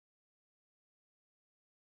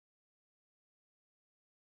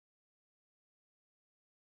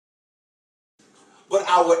but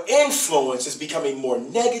our influence is becoming more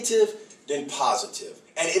negative than positive.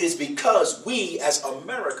 And it is because we, as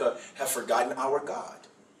America, have forgotten our God.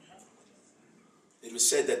 It was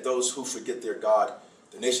said that those who forget their God,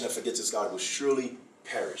 the nation that forgets its God, will surely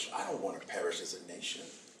perish. I don't want to perish as a nation.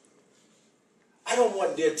 I don't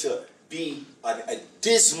want there to be a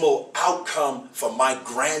dismal outcome for my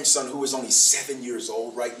grandson who is only 7 years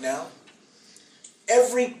old right now.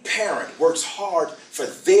 Every parent works hard for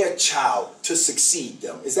their child to succeed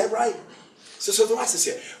them. Is that right? So watch this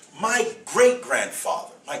here. My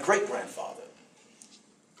great-grandfather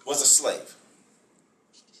was a slave.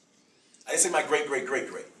 I didn't say my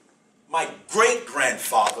great-great-great-great. My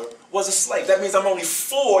great-grandfather was a slave. That means I'm only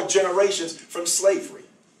 4 generations from slavery.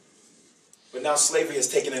 But now slavery has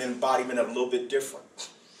taken an embodiment of a little bit different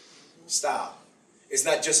style. It's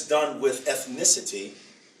not just done with ethnicity.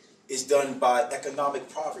 It's done by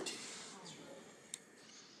economic poverty.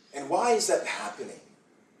 And why is that happening?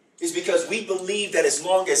 It's because we believe that as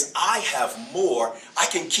long as I have more, I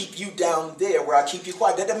can keep you down there where I keep you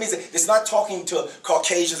quiet. That means that it's not talking to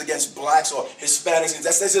Caucasians against blacks or Hispanics.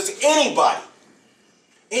 That's just anybody.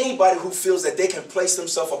 Anybody who feels that they can place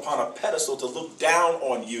themselves upon a pedestal to look down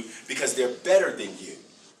on you because they're better than you.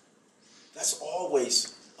 That's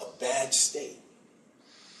always a bad state.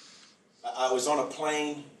 I was on a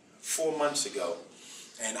plane 4 months ago,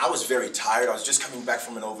 and I was very tired. I was just coming back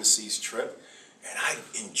from an overseas trip. And I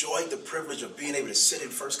enjoyed the privilege of being able to sit in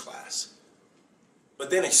first class. But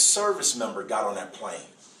then a service member got on that plane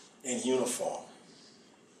in uniform.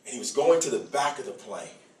 And he was going to the back of the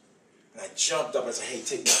plane. And I jumped up and I said, hey,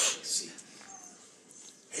 take my seat.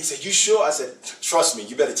 And he said, you sure? I said, trust me,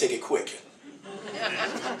 you better take it quick.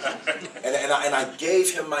 and I gave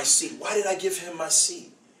him my seat. Why did I give him my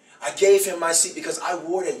seat? I gave him my seat because I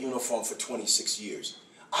wore that uniform for 26 years.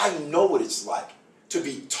 I know what it's like to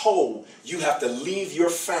be told you have to leave your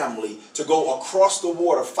family to go across the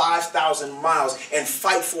water 5,000 miles and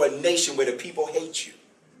fight for a nation where the people hate you.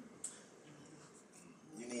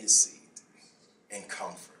 You need a seat and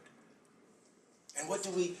comfort. And what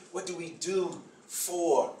do we do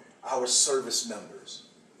for our service members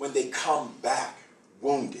when they come back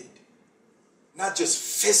wounded? Not just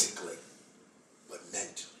physically, but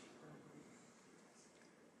mentally.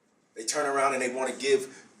 They turn around and they want to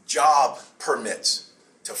give job permits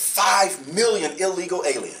to 5 million illegal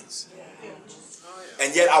aliens.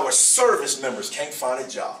 And yet our service members can't find a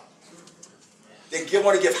job. They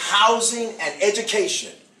want to give housing and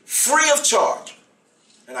education free of charge.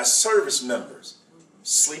 And our service members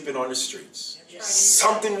sleeping on the streets.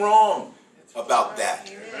 Something wrong about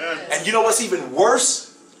that. And you know what's even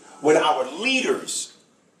worse? When our leaders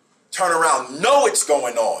turn around, know it's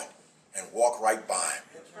going on, and walk right by them.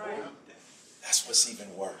 That's what's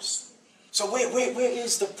even worse. So where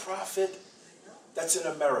is the prophet that's in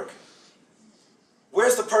America?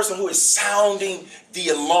 Where's the person who is sounding the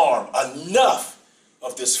alarm? Enough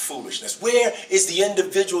of this foolishness. Where is the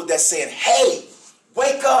individual that's saying, hey,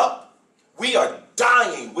 wake up. We are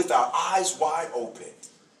dying with our eyes wide open.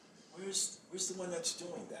 Where's the one that's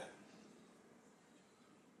doing that?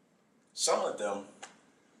 Some of them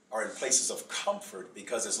are in places of comfort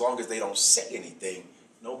because as long as they don't say anything,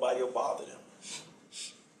 nobody will bother them.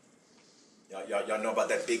 Y'all know about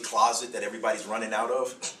that big closet that everybody's running out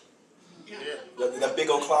of? Yeah. That big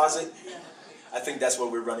old closet? I think that's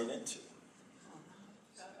what we're running into.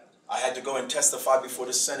 I had to go and testify before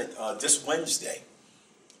the Senate this Wednesday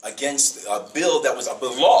against a bill that was a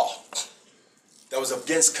law that was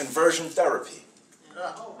against conversion therapy.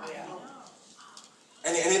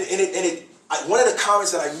 And one of the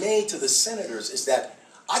comments that I made to the senators is that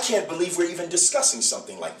I can't believe we're even discussing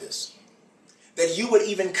something like this. That you would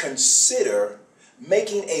even consider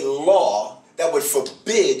making a law that would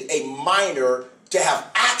forbid a minor to have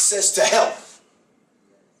access to help,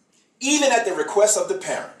 even at the request of the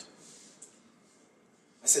parent.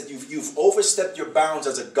 I said, you've overstepped your bounds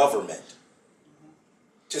as a government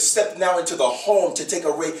to step now into the home to take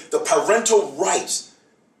away the parental rights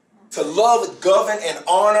to love, govern, and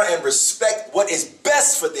honor and respect what is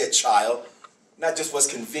best for their child, not just what's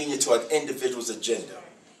convenient to an individual's agenda.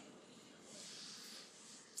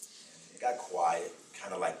 It got quiet,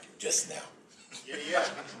 kind of like just now. Yeah.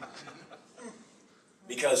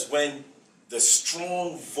 Because when the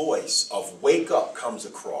strong voice of wake up comes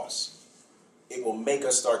across, it will make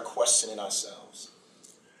us start questioning ourselves.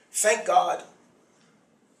 Thank God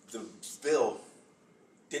the bill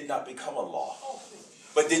did not become a law.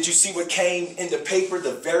 But did you see what came in the paper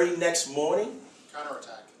the very next morning?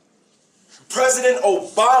 Counterattack. President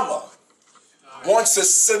Obama wants to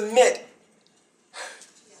submit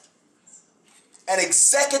an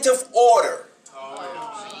executive order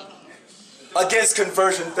against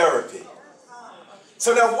conversion therapy.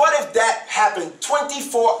 So now what if that happened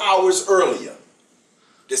 24 hours earlier?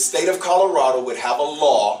 The state of Colorado would have a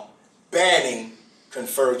law banning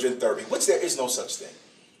conversion therapy, which there is no such thing.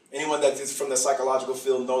 Anyone that is from the psychological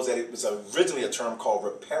field knows that it was originally a term called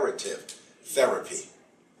reparative therapy.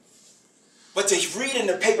 But to read in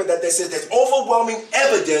the paper that says there's overwhelming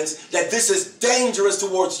evidence that this is dangerous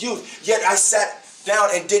towards youth, yet I sat down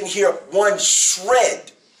and didn't hear one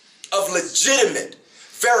shred of legitimate,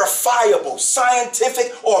 verifiable,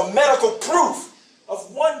 scientific, or medical proof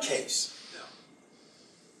of one case.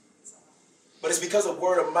 But it's because of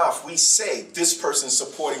word of mouth. We say this person's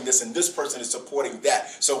supporting this and this person is supporting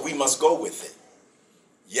that, so we must go with it.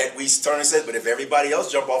 Yet we turn and say, but if everybody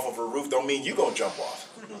else jump off of a roof, don't mean you're going to jump off.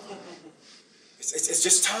 It's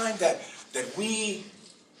just time that we,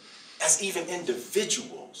 as even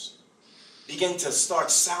individuals, begin to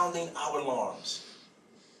start sounding our alarms.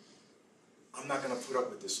 I'm not going to put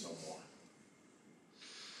up with this no more.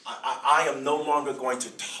 I am no longer going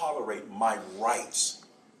to tolerate my rights,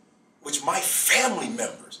 which my family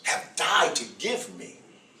members have died to give me.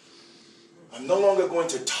 I'm no longer going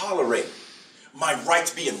to tolerate my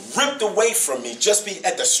rights being ripped away from me just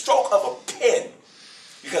at the stroke of a pen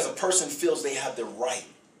because a person feels they have the right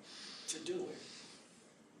to do it.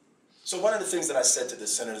 So one of the things that I said to the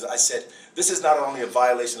senators, I said, this is not only a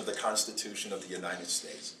violation of the Constitution of the United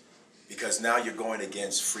States, because now you're going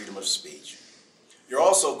against freedom of speech. You're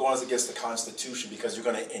also going against the Constitution because you're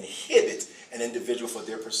going to inhibit an individual for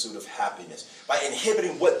their pursuit of happiness by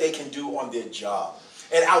inhibiting what they can do on their job.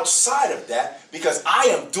 And outside of that, because I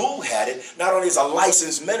am dual-hatted, not only as a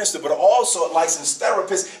licensed minister, but also a licensed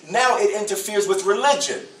therapist, now it interferes with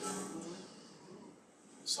religion.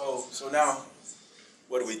 So now,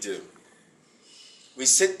 what do? We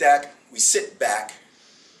sit back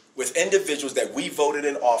with individuals that we voted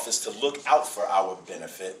in office to look out for our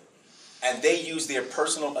benefit, and they use their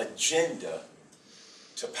personal agenda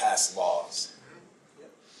to pass laws,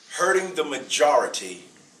 hurting the majority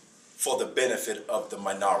for the benefit of the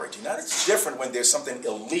minority. Now, it's different when there's something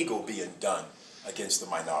illegal being done against the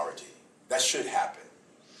minority. That should happen.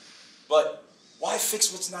 But why fix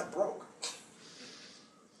what's not broke?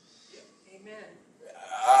 Amen.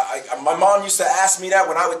 My mom used to ask me that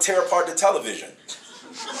when I would tear apart the television.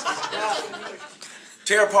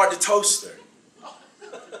 Tear apart the toaster.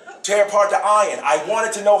 Tear apart the iron. I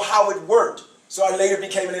wanted to know how it worked, so I later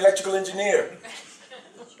became an electrical engineer.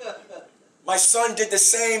 My son did the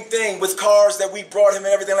same thing with cars that we brought him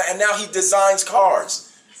and everything, and now he designs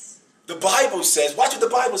cars. The Bible says, watch what the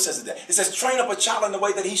Bible says today. It says, train up a child in the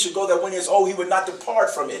way that he should go, that when he is old, he would not depart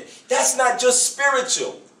from it. That's not just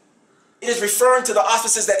spiritual. It is referring to the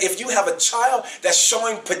offices that if you have a child that's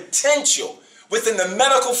showing potential within the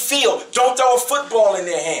medical field, don't throw a football in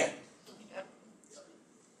their hand.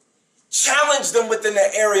 Challenge them within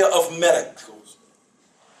the area of medical.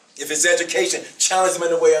 If it's education, challenge them in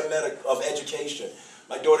the way of education.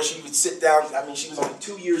 My daughter, she would sit down, she was only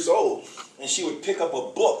 2 years old, and she would pick up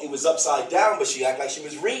a book. It was upside down, but she acted like she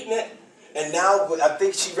was reading it. And now, I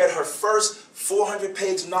think she read her first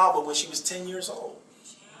 400-page novel when she was 10 years old.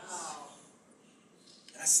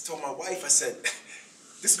 And I told my wife, I said,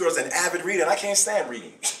 this girl's an avid reader, and I can't stand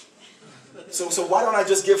reading. So why don't I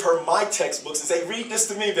just give her my textbooks and say, read this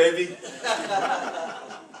to me, baby.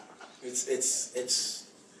 It's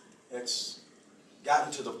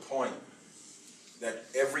gotten to the point that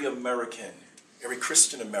every American, every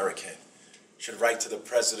Christian American, should write to the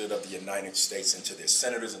President of the United States and to their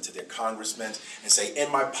senators and to their congressmen and say,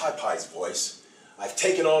 in my Popeye's voice, I've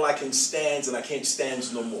taken all I can stand and I can't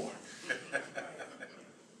stand no more.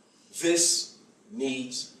 This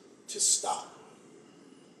needs to stop.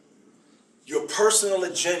 Your personal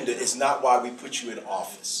agenda is not why we put you in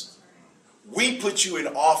office. We put you in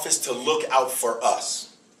office to look out for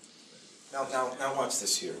us. Now watch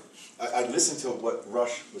this here. I listened to what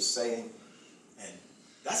Rush was saying, and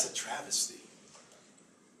that's a travesty.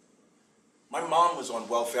 My mom was on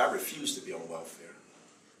welfare. I refused to be on welfare.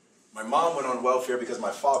 My mom went on welfare because my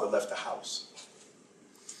father left the house.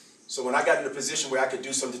 So when I got in a position where I could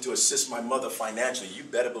do something to assist my mother financially, you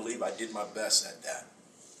better believe I did my best at that.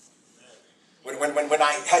 When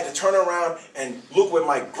I had to turn around and look where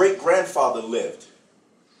my great-grandfather lived,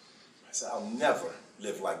 I said, I'll never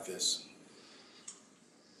live like this.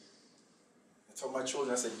 I told my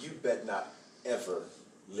children, I said, you bet not ever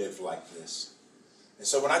live like this. And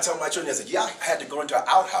so when I tell my children, I said, yeah, I had to go into an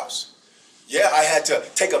outhouse. Yeah, I had to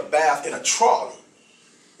take a bath in a trolley,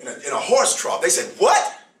 in a horse trough. They said,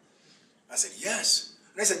 what? I said, yes.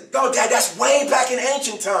 And they said, no, Dad, that's way back in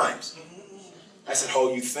ancient times. I said,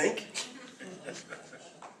 oh, you think?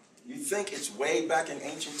 You think it's way back in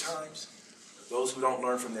ancient times? Those who don't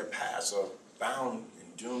learn from their past are bound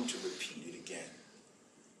and doomed to repeat it again.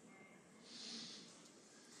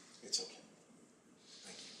 It's okay.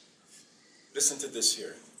 Thank you. Listen to this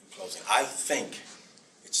here in closing. I think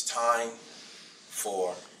it's time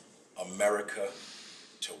for America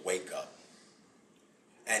to wake up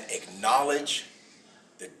and acknowledge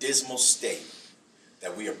the dismal state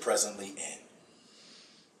that we are presently in,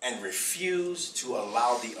 and refuse to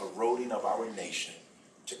allow the eroding of our nation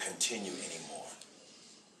to continue anymore.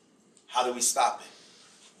 How do we stop it?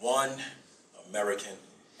 One American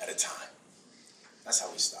at a time. That's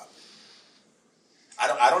how we stop it.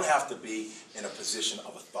 I don't have to be in a position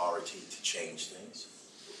of authority to change things.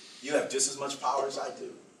 You have just as much power as I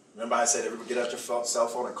do. Remember I said everybody get out your cell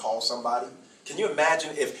phone and call somebody? Can you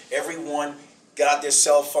imagine if everyone got out their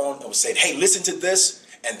cell phone and was saying, hey, listen to this,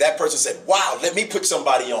 and that person said, wow, let me put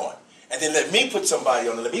somebody on, and then let me put somebody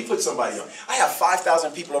on, and let me put somebody on. I have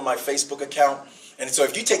 5,000 people on my Facebook account, and so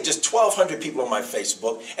if you take just 1,200 people on my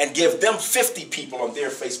Facebook and give them 50 people on their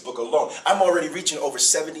Facebook alone, I'm already reaching over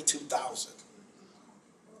 72,000.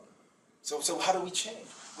 So how do we change?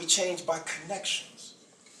 We change by connections.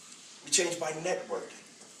 We change by networking.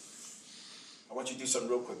 I want you to do something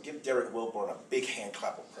real quick. Give Derek Wilborn a big hand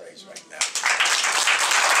clap of praise right now.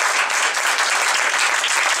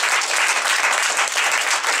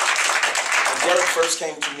 When Derek first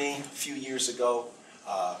came to me a few years ago,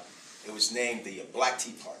 it was named the Black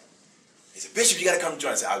Tea Party. He said, Bishop, you got to come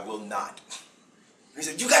join us. I said, I will not. He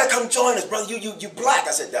said, you got to come join us, brother. You black.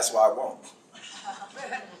 I said, that's why I won't.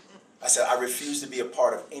 I said, I refuse to be a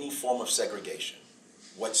part of any form of segregation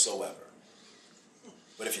whatsoever.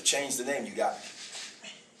 But if you change the name, you got me.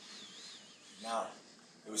 Now,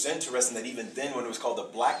 it was interesting that even then when it was called the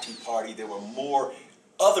Black Tea Party, there were more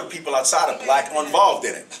other people outside of black involved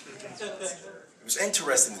in it. It was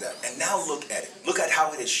interesting that. And now look at it. Look at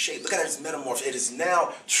how it is shaped. Look at its metamorphosis. It is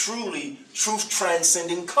now truly truth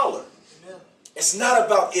transcending color. It's not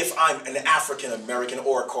about if I'm an African American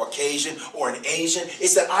or a Caucasian or an Asian.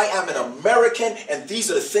 It's that I am an American, and these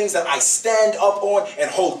are the things that I stand up on and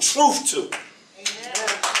hold truth to.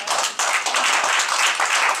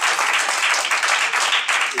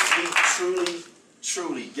 If we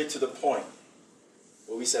truly get to the point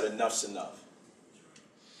where we said enough's enough,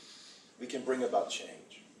 we can bring about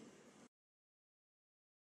change.